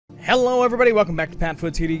Hello everybody, welcome back to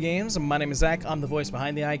PadFootTD Games. My name is Zach, I'm the voice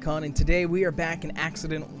behind the icon, and today we are back in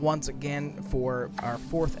Accident once again for our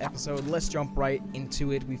 4th episode. Let's jump right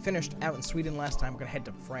into it. We finished out in Sweden last time, we're going to head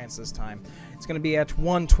to France this time. It's going to be at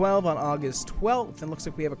 1:12 on August 12th, and looks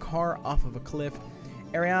like we have a car off of a cliff.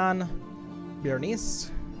 Ariane,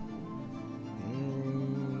 Bernice,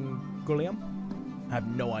 Guillaume? I have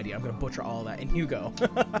no idea, I'm going to butcher all of that, and you go.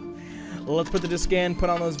 Let's put the disc in,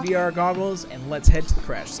 put on those VR goggles, and let's head to the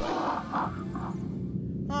crash site.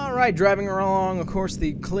 Alright, driving along, of course,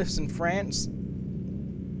 the cliffs in France.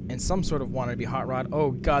 And some sort of wannabe hot rod.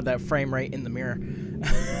 Oh god, that frame rate in the mirror.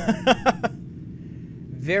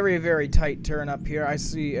 Very, very tight turn up here. I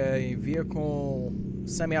see a vehicle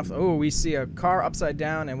semi-off. Oh, we see a car upside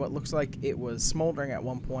down and what looks like it was smoldering at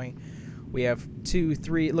one point. We have 2,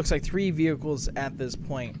 3, it looks like 3 vehicles at this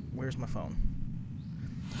point. Where's my phone?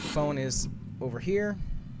 Phone is over here.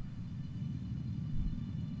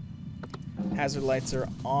 Hazard lights are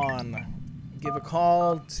on. Give a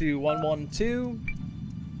call to 112.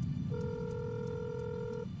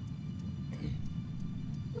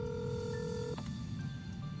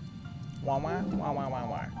 Wah wah wah wah wah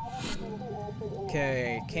wah.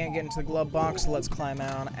 Okay, can't get into the glove box. So let's climb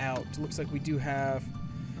on out. Looks like we do have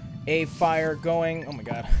a fire going. Oh my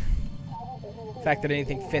god. The fact that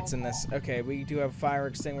anything fits in this. Okay, we do have a fire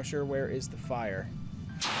extinguisher. Where is the fire?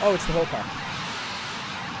 Oh, it's the whole car.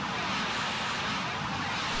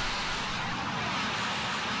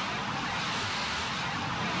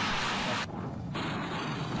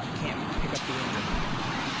 I can't pick up the engine.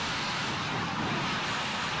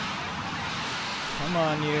 Come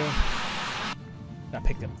on, you. Not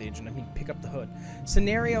pick up the engine, I mean pick up the hood.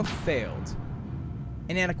 Scenario failed.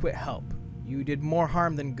 Inadequate help. You did more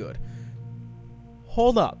harm than good.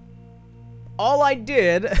 Hold up. All I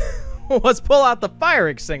did was pull out the fire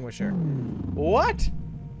extinguisher. What?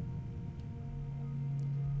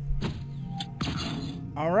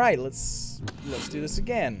 Alright, let's do this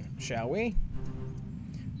again, shall we?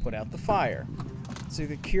 Put out the fire.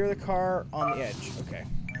 Secure the car on the edge. Okay,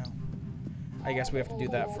 well, I guess we have to do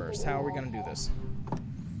that first. How are we gonna do this?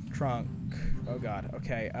 Trunk. Oh god,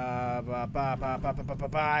 okay. I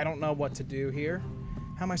don't know what to do here.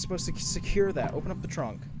 How am I supposed to secure that? Open up the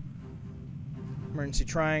trunk. Emergency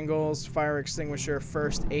triangles, fire extinguisher,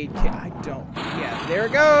 first aid kit. I don't... Yeah, there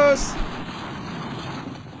it goes!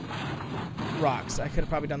 Rocks. I could have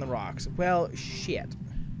probably done the rocks. Well, shit.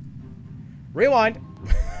 Rewind!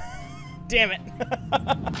 Damn it!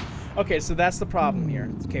 Okay, so that's the problem here.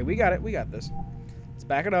 Okay, we got it. We got this. Let's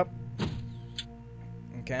back it up.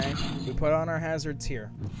 Okay, we put on our hazards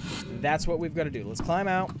here. That's what we've got to do. Let's climb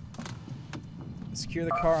out. Secure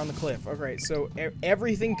the car on the cliff. Alright, so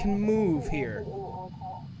everything can move here.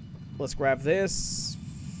 Let's grab this.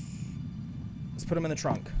 Let's put them in the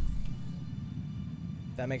trunk.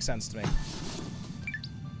 That makes sense to me.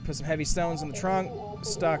 Put some heavy stones in the trunk.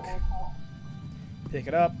 Stuck. Pick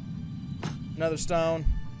it up. Another stone.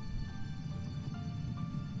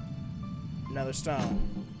 Another stone.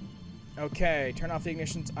 Okay, turn off the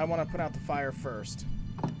ignition. I want to put out the fire first.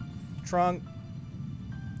 Trunk.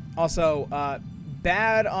 Also,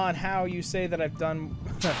 bad on how you say that I've done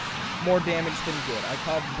more damage than good. I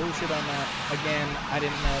called bullshit on that. Again, I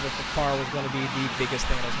didn't know that the car was going to be the biggest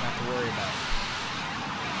thing I was going to have to worry about.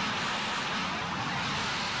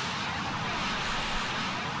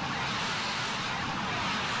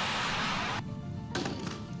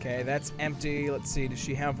 Okay, that's empty. Let's see, does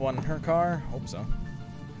she have one in her car? Hope so.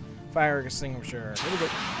 Fire extinguisher. Here we go.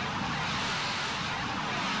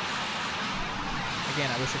 Again,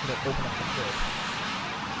 I wish I could have opened up the hood.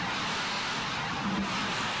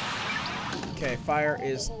 Okay, fire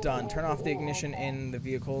is done. Turn off the ignition in the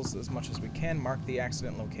vehicles as much as we can. Mark the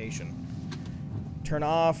accident location. Turn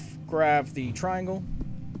off, grab the triangle.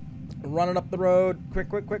 Run it up the road. Quick,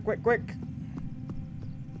 quick, quick, quick, quick.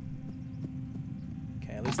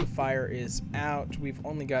 Okay, at least the fire is out. We've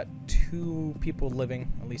only got 2 people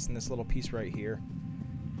living, at least in this little piece right here.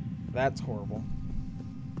 That's horrible.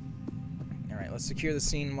 Alright, let's secure the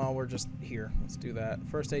scene while we're just here. Let's do that.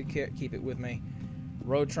 First aid kit, keep it with me.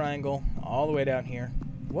 Road triangle, all the way down here.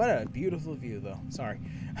 What a beautiful view, though. Sorry.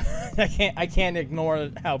 I can't ignore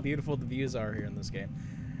how beautiful the views are here in this game.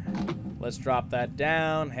 Let's drop that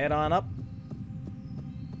down. Head on up.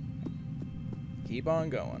 Keep on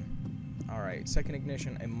going. Alright, second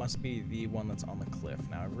ignition. It must be the one that's on the cliff.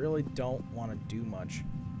 Now, I really don't want to do much.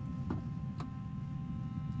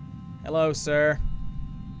 Hello, sir.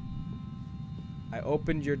 I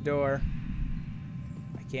opened your door.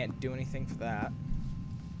 I can't do anything for that.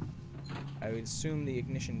 I would assume the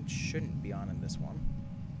ignition shouldn't be on in this one.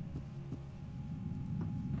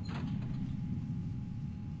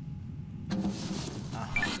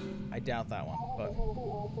 doubt that one, but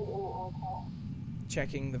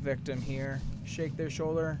checking the victim here. Shake their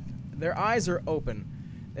shoulder. Their eyes are open.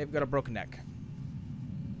 They've got a broken neck.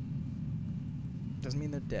 Doesn't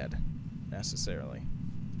mean they're dead, necessarily.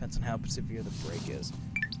 Depends on how severe the break is.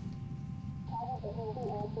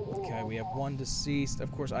 Okay, we have one deceased.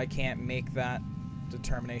 Of course, I can't make that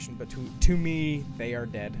determination, but to me, they are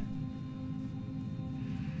dead.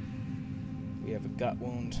 We have a gut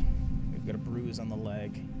wound. We've got a bruise on the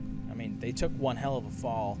leg. I mean, they took one hell of a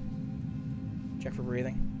fall. Check for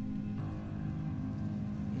breathing.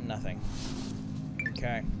 Nothing.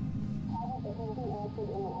 Okay.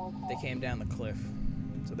 They came down the cliff,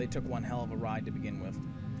 so they took one hell of a ride to begin with.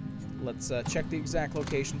 Let's check the exact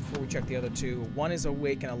location before we check the other two. One is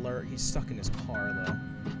awake and alert. He's stuck in his car, though.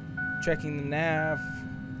 Checking the nav.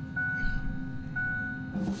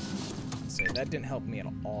 Let's see, that didn't help me at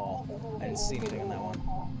all. I didn't see anything on that one.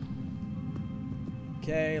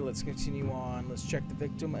 Okay, let's continue on. Let's check the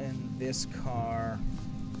victim in this car.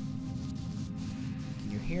 Can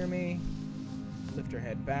you hear me? Lift her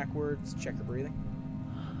head backwards. Check her breathing.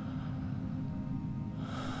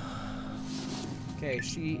 Okay,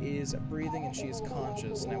 she is breathing and she is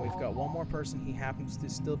conscious. Now we've got one more person. He happens to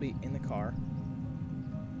still be in the car.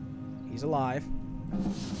 He's alive.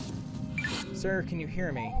 Sir, can you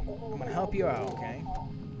hear me? I'm gonna help you out, okay?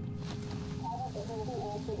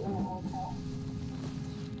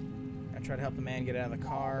 I try to help the man get out of the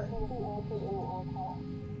car.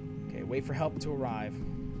 Okay, wait for help to arrive.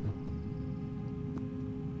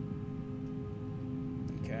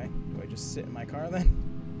 Okay, do I just sit in my car then?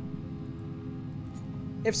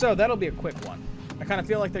 If so, that'll be a quick one. I kind of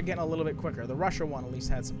feel like they're getting a little bit quicker. The Russia one at least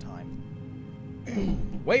had some time.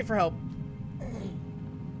 Wait for help.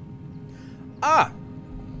 Ah!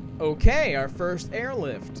 Okay, our first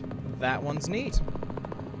airlift. That one's neat.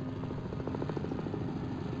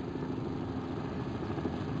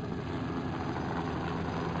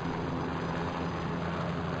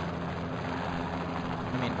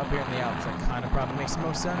 I mean, up here in the Alps, that kind of probably makes the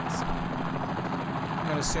most sense. I'm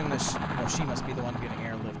going to assume that she must be the one getting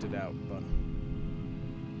airlifted out, but...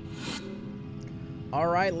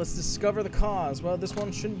 Alright, let's discover the cause. Well, this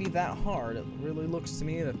one shouldn't be that hard. It really looks to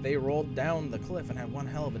me that they rolled down the cliff and had one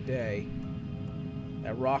hell of a day.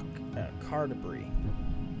 That rock car debris.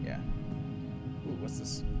 Yeah. Ooh, what's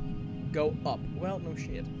this? Go up. Well, no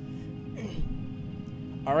shit.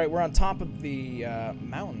 Alright, we're on top of the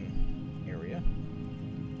mountain area.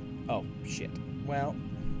 Oh, shit. Well...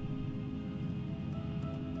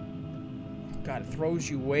 God, it throws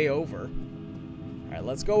you way over. Alright,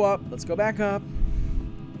 let's go up. Let's go back up.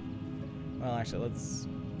 Well, actually, let's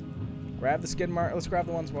grab the skid mark. Let's grab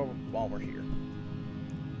the ones while we're here.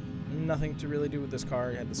 Nothing to really do with this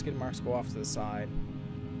car. You had the skid marks go off to the side.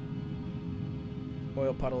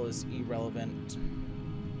 Oil puddle is irrelevant.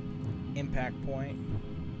 Impact point.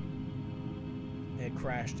 They had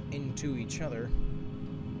crashed into each other.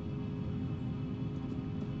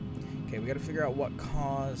 Okay, we got to figure out what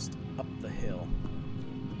caused up the hill.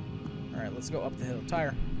 Alright, let's go up the hill.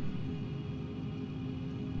 Tire.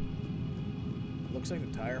 Looks like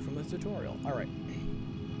the tire from the tutorial. Alright.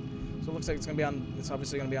 So it looks like it's gonna be on, it's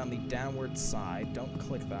obviously gonna be on the downward side. Don't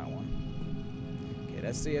click that one. Okay,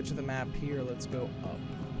 that's the edge of the map here. Let's go up.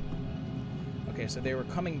 Okay, so they were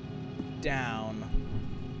coming down.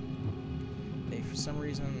 They, for some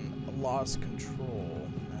reason, lost control.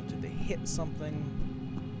 Did they hit something?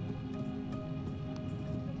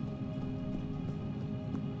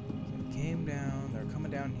 Came down, they're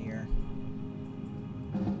coming down here.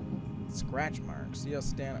 Scratch marks. You'll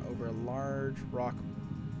stand over a large rock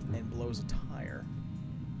and blows a tire.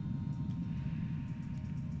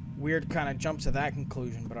 Weird kind of jump to that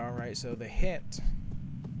conclusion, but alright, so the hit.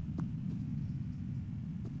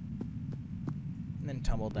 And then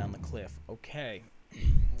tumbled down the cliff. Okay.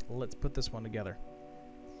 Let's put this one together.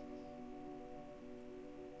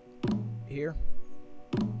 Here.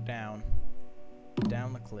 Down.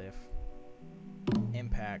 Down the cliff.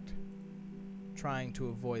 Impact. Trying to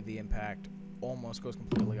avoid the impact. Almost goes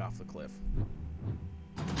completely off the cliff.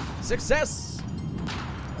 Success!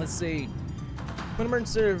 Let's see. When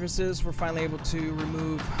emergency services were finally able to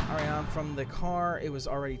remove Ariane from the car, it was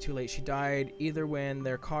already too late. She died either when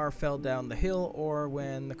their car fell down the hill or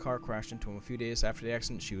when the car crashed into him. A few days after the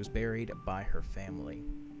accident, she was buried by her family.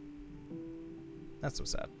 That's so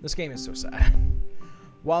sad. This game is so sad.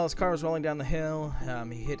 While his car was rolling down the hill,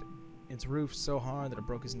 he hit its roof so hard that it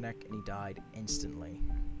broke his neck and he died instantly.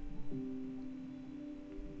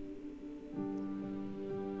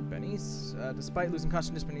 Bernice, despite losing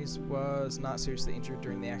consciousness, Bernice was not seriously injured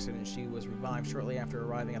during the accident. She was revived shortly after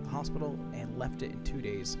arriving at the hospital and left it in 2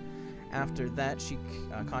 days. After that, she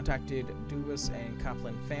contacted Dubas and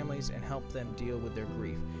Kaplan families and helped them deal with their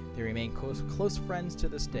grief. They remain close friends to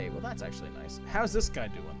this day. Well, that's actually nice. How's this guy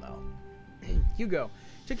doing, though? Hugo.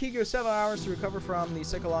 Took Hugo several hours to recover from the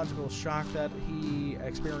psychological shock that he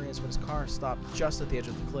experienced when his car stopped just at the edge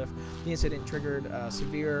of the cliff. The incident triggered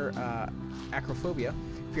severe acrophobia,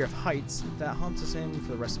 fear of heights, that haunts him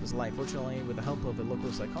for the rest of his life. Fortunately, with the help of a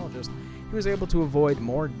local psychologist, he was able to avoid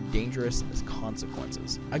more dangerous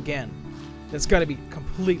consequences. Again, that's got to be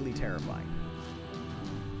completely terrifying.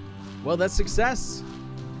 Well, that's success.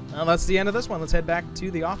 Well, that's the end of this one. Let's head back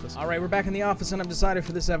to the office. All right, we're back in the office, and I've decided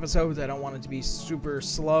for this episode I don't want it to be super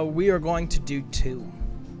slow. We are going to do 2.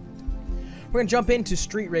 We're going to jump into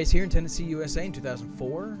Street Race here in Tennessee, USA in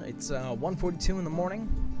 2004. It's 1:42 in the morning.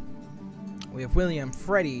 We have William,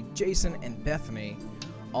 Freddie, Jason, and Bethany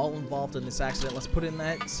all involved in this accident. Let's put in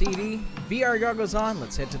that CD. VR goggles on.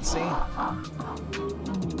 Let's head to the scene.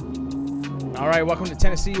 All right, welcome to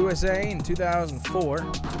Tennessee, USA in 2004,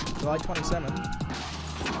 July 27th.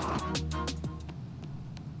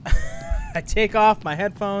 I take off my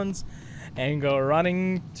headphones and go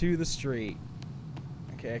running to the street.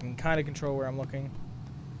 Okay, I can kind of control where I'm looking.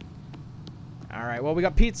 Alright, well, we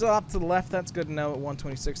got pizza off to the left. That's good to know at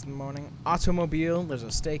 1:26 in the morning. Automobile. There's a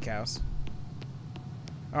steakhouse.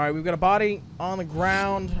 Alright, we've got a body on the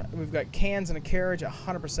ground. We've got cans in a carriage.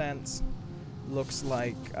 100% looks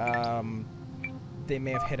like they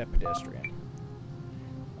may have hit a pedestrian.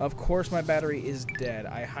 Of course, my battery is dead.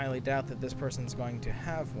 I highly doubt that this person's going to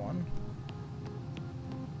have one.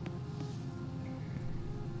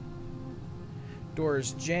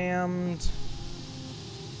 Doors jammed.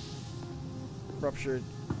 Ruptured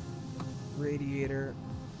radiator.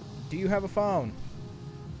 Do you have a phone?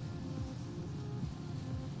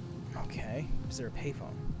 Okay. Is there a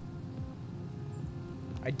payphone?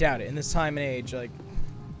 I doubt it. In this time and age, like,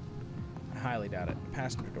 I highly doubt it.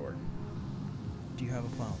 Passenger door. Do you have a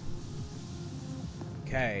phone?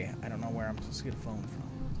 Okay. I don't know where I'm supposed to get a phone from.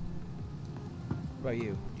 What about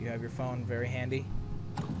you? Do you have your phone very handy?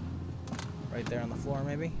 Right there on the floor,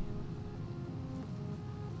 maybe?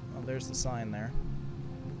 Oh, there's the sign there.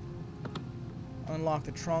 Unlock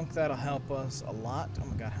the trunk. That'll help us a lot. Oh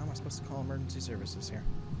my god, how am I supposed to call emergency services here?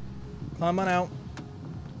 Climb on out.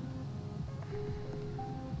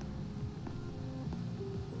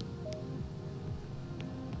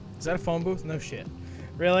 Is that a phone booth? No shit.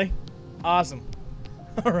 Really? Awesome.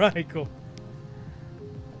 Alright, cool.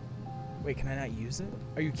 Wait, can I not use it?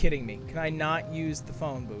 Are you kidding me? Can I not use the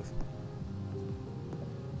phone booth?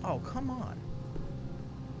 Oh, come on.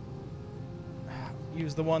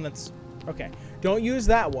 Use the one that's... Okay. Don't use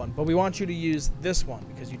that one, but we want you to use this one,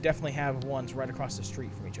 because you definitely have ones right across the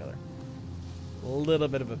street from each other. A little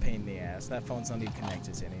bit of a pain in the ass. That phone's not even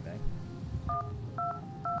connected to anything.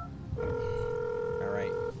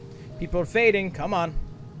 Alright. People are fading. Come on.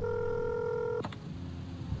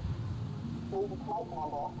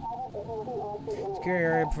 Secure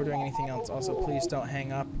area before doing anything else. Also, please don't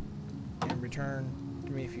hang up and return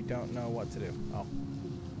to me if you don't know what to do. Oh.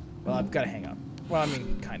 Well, I've got to hang up. Well, I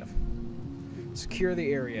mean, kind of. Secure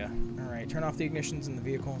the area. Alright, turn off the ignitions in the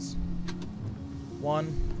vehicles. 1.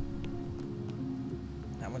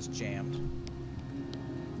 That one's jammed.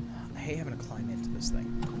 I hate having to climb into this thing.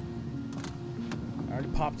 I already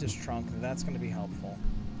popped his trunk. That's going to be helpful.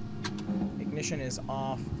 Ignition is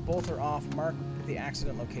off. Both are off. Mark the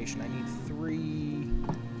accident location. I need 3.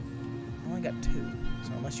 I only got 2.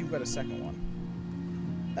 So unless you've got a second one.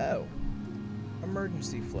 Oh.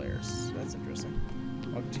 Emergency flares. That's interesting.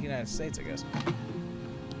 Welcome to the United States, I guess.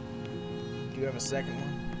 Do you have a second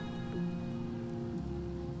one?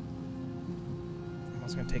 I'm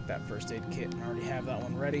just going to take that first aid kit and already have that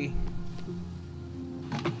one ready.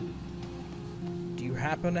 Do you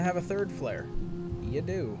happen to have a third flare? You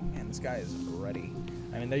do. And this guy is ready.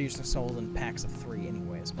 I mean, they're usually sold in packs of 3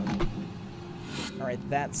 anyways. But... Alright,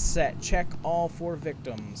 that's set. Check all 4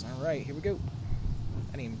 victims. Alright, here we go.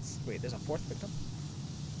 I didn't even... Wait, there's a 4th victim?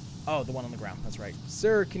 Oh, the one on the ground. That's right.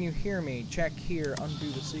 Sir, can you hear me? Check here.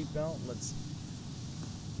 Undo the seatbelt. Let's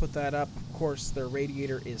put that up. Of course, their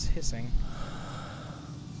radiator is hissing.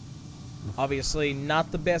 Obviously,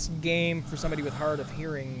 not the best game for somebody with hard of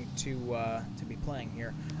hearing to be playing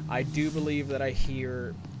here. I do believe that I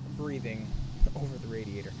hear breathing over the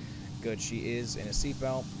radiator. Good. She is in a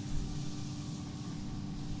seatbelt.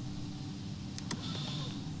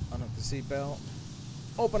 Unhook the seatbelt.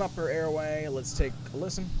 Open up her airway. Let's take a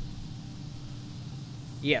listen.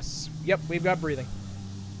 Yes. Yep, we've got breathing.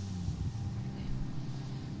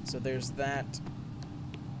 So there's that.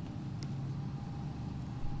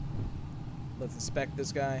 Let's inspect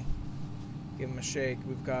this guy. Give him a shake.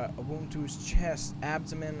 We've got a wound to his chest,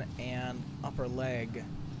 abdomen, and upper leg.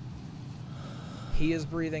 He is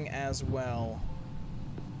breathing as well.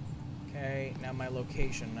 Okay, now my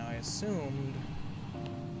location. Now I assumed...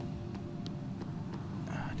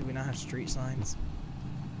 do we not have street signs?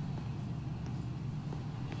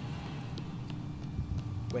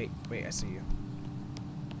 Wait, I see you.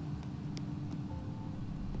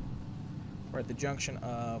 We're at the junction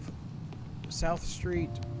of South Street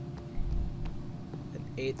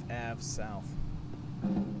and 8th Ave South.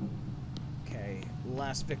 Okay,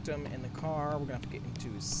 last victim in the car. We're gonna have to get into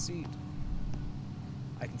his seat.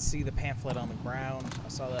 I can see the pamphlet on the ground. I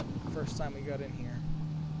saw that first time we got in here.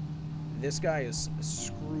 This guy is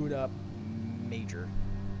screwed up major.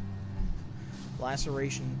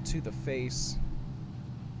 Laceration to the face.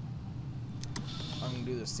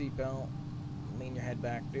 Undo the seatbelt. Lean your head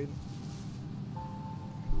back, dude.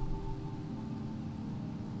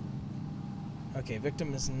 Okay,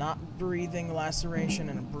 victim is not breathing, laceration,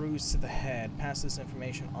 and a bruise to the head. Pass this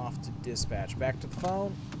information off to dispatch. Back to the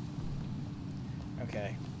phone.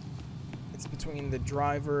 Okay. It's between the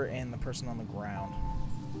driver and the person on the ground.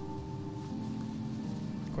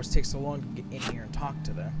 Of course, it takes so long to get in here and talk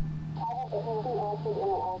to them.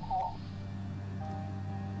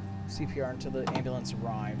 CPR until the ambulance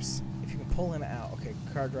arrives. If you can pull him out. Okay,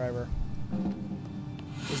 car driver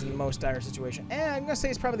is in the most dire situation. I'm gonna say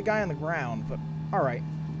it's probably the guy on the ground, but alright.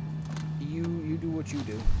 You do what you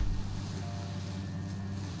do.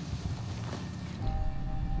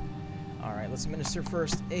 Alright, let's administer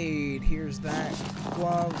first aid. Here's that.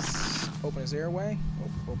 Gloves. Open his airway. Oh,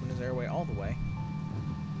 open his airway all the way.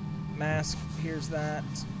 Mask. Here's that.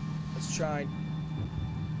 Let's try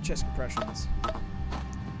chest compressions.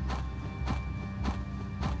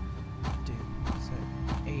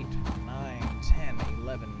 8, 9, 10,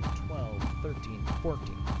 11, 12, 13,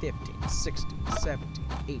 14, 15, 16, 17,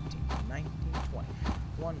 18, 19, 20,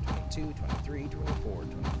 21, 22, 23, 24,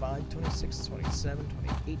 25, 26, 27,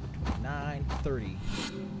 28, 29, 30.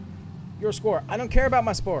 Your score. I don't care about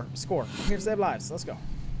my score. I'm here to save lives. Let's go.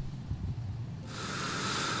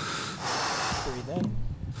 Breathe in.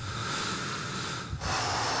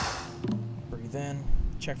 Breathe in.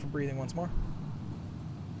 Check for breathing once more.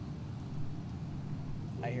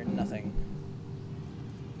 I hear nothing.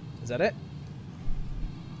 Is that it?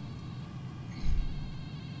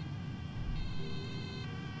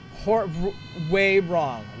 Way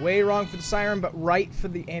wrong. Way wrong for the siren, but right for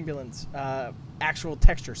the ambulance actual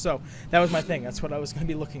texture. So that was my thing. That's what I was going to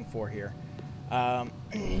be looking for here.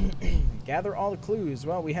 Gather all the clues.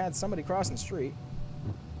 Well, we had somebody crossing the street.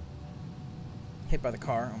 Hit by the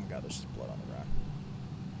car. Oh my god, there's just blood on the ground.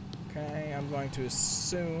 Okay, I'm going to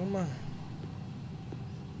assume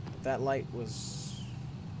that light was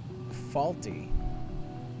faulty.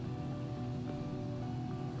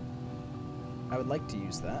 I would like to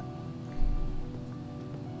use that.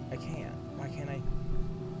 I can't. Why can't I?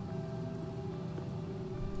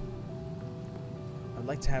 I'd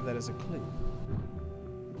like to have that as a clue.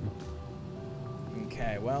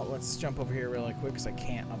 Okay, well, let's jump over here really quick because I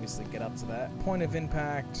can't obviously get up to that. Point of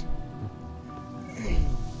impact.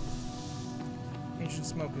 Ancient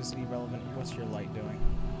smoke is irrelevant. What's your light doing?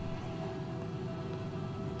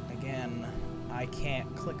 Again, I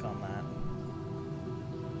can't click on that.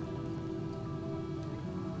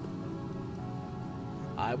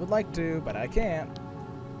 I would like to, but I can't.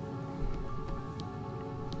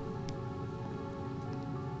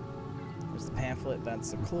 There's the pamphlet,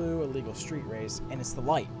 that's the clue, illegal street race, and it's the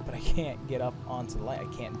light, but I can't get up onto the light. I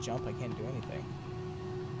can't jump, I can't do anything.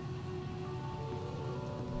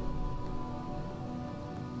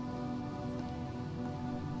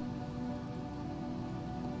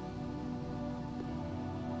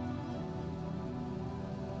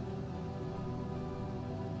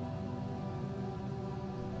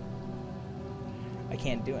 I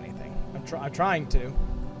can't do anything. I'm trying to.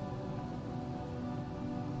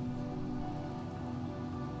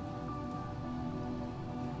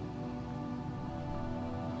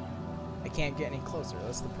 I can't get any closer.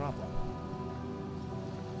 That's the problem.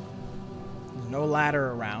 There's no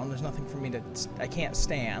ladder around. There's nothing for me to... I can't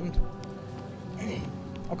stand.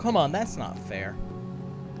 Oh, come on. That's not fair.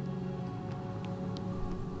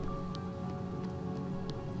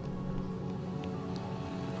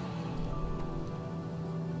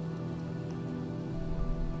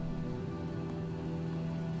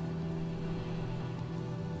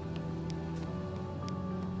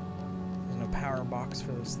 Power box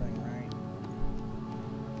for this thing, right?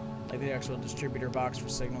 Like the actual distributor box for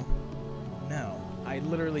signal. No, I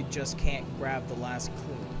literally just can't grab the last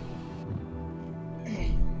clue.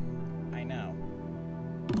 I know.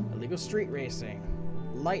 Illegal illegal street racing,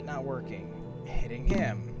 light not working, hitting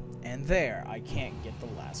him, and there, I can't get the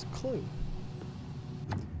last clue.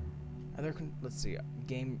 Other let's see,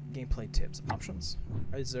 gameplay tips, options.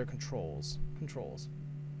 Is there controls? Controls.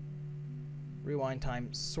 Rewind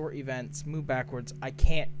time, sort events, move backwards. I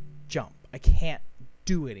can't jump. I can't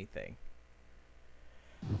do anything.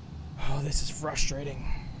 Oh, this is frustrating.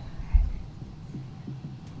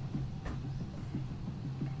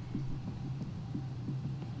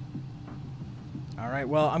 Alright,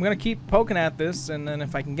 well, I'm going to keep poking at this, and then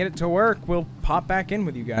if I can get it to work, we'll pop back in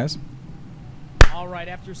with you guys. Alright,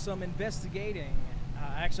 after some investigating,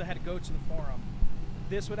 I actually had to go to the forum.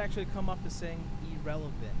 This would actually come up as saying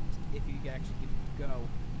irrelevant if you actually give it a go.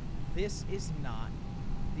 This is not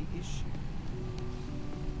the issue.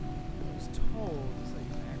 I was told is that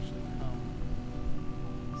you can actually come.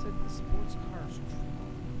 It said the sports cars.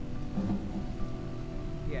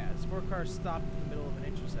 Yeah, the sport car stopped in the middle of an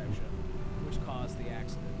intersection, which caused the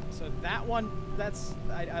accident. So that one, that's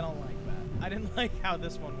I don't like that. I didn't like how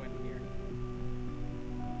this one went here.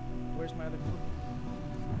 Where's my other clue?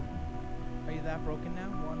 Are you that broken now?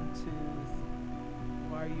 1, 2, 3.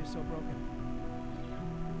 Why are you so broken?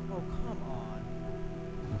 Oh, come on.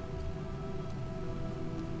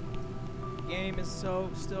 The game is so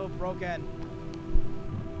still broken.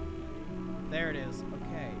 There it is.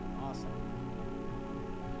 Okay, awesome.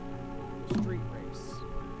 Street race.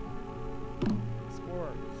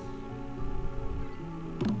 Sports.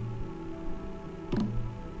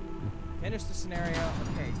 Finish the scenario.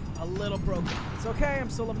 Okay, a little broken. It's okay, I'm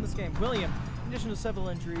still loving this game. William, in addition to several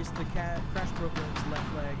injuries, the crash broke his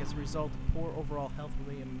left leg. As a result of poor overall health,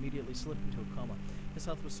 William immediately slipped into a coma. His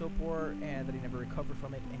health was so poor and that he never recovered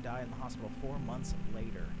from it and died in the hospital 4 months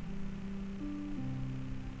later.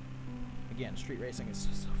 Again, street racing is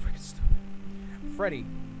just so freaking stupid. Freddy.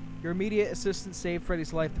 Your immediate assistance saved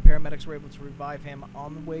Freddy's life. The paramedics were able to revive him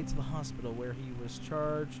on the way to the hospital, where he was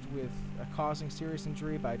charged with causing serious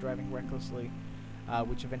injury by driving recklessly,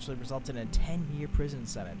 which eventually resulted in a 10-year prison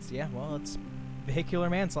sentence. Yeah, well, it's vehicular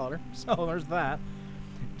manslaughter, so there's that.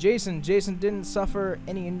 Jason didn't suffer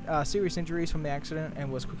any serious injuries from the accident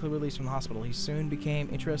and was quickly released from the hospital. He soon became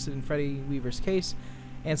interested in Freddy Weaver's case,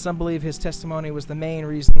 and some believe his testimony was the main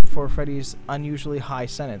reason for Freddy's unusually high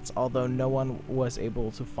sentence, although no one was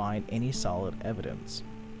able to find any solid evidence.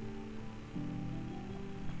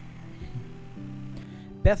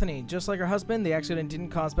 Bethany, just like her husband, the accident didn't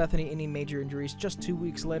cause Bethany any major injuries. Just 2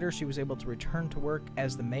 weeks later, she was able to return to work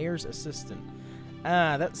as the mayor's assistant.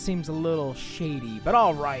 That seems a little shady, but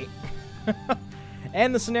alright.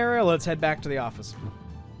 And the scenario, let's head back to the office.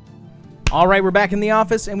 Alright, we're back in the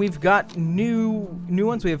office, and we've got new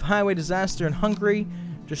ones. We have Highway Disaster in Hungary,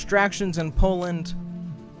 Distractions in Poland,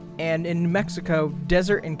 and in Mexico,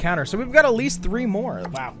 Desert Encounter. So we've got at least 3 more.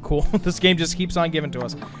 Wow, cool. This game just keeps on giving to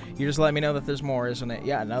us. You just let me know that there's more, isn't it?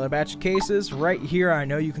 Yeah, another batch of cases right here. I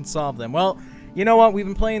know you can solve them. Well, you know what? We've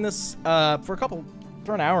been playing this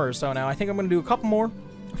for an hour or so now. I think I'm going to do a couple more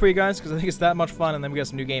for you guys because I think it's that much fun, and then we got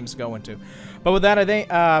some new games to go into. But with that, I think,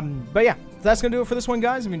 but yeah, that's going to do it for this one,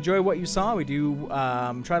 guys. If you enjoy what you saw, we do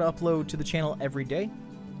try to upload to the channel every day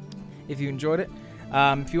if you enjoyed it.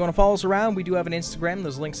 If you want to follow us around, we do have an Instagram.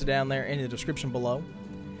 Those links are down there in the description below.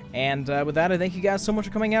 And with that, I thank you guys so much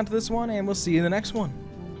for coming out to this one, and we'll see you in the next one.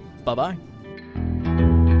 Bye-bye.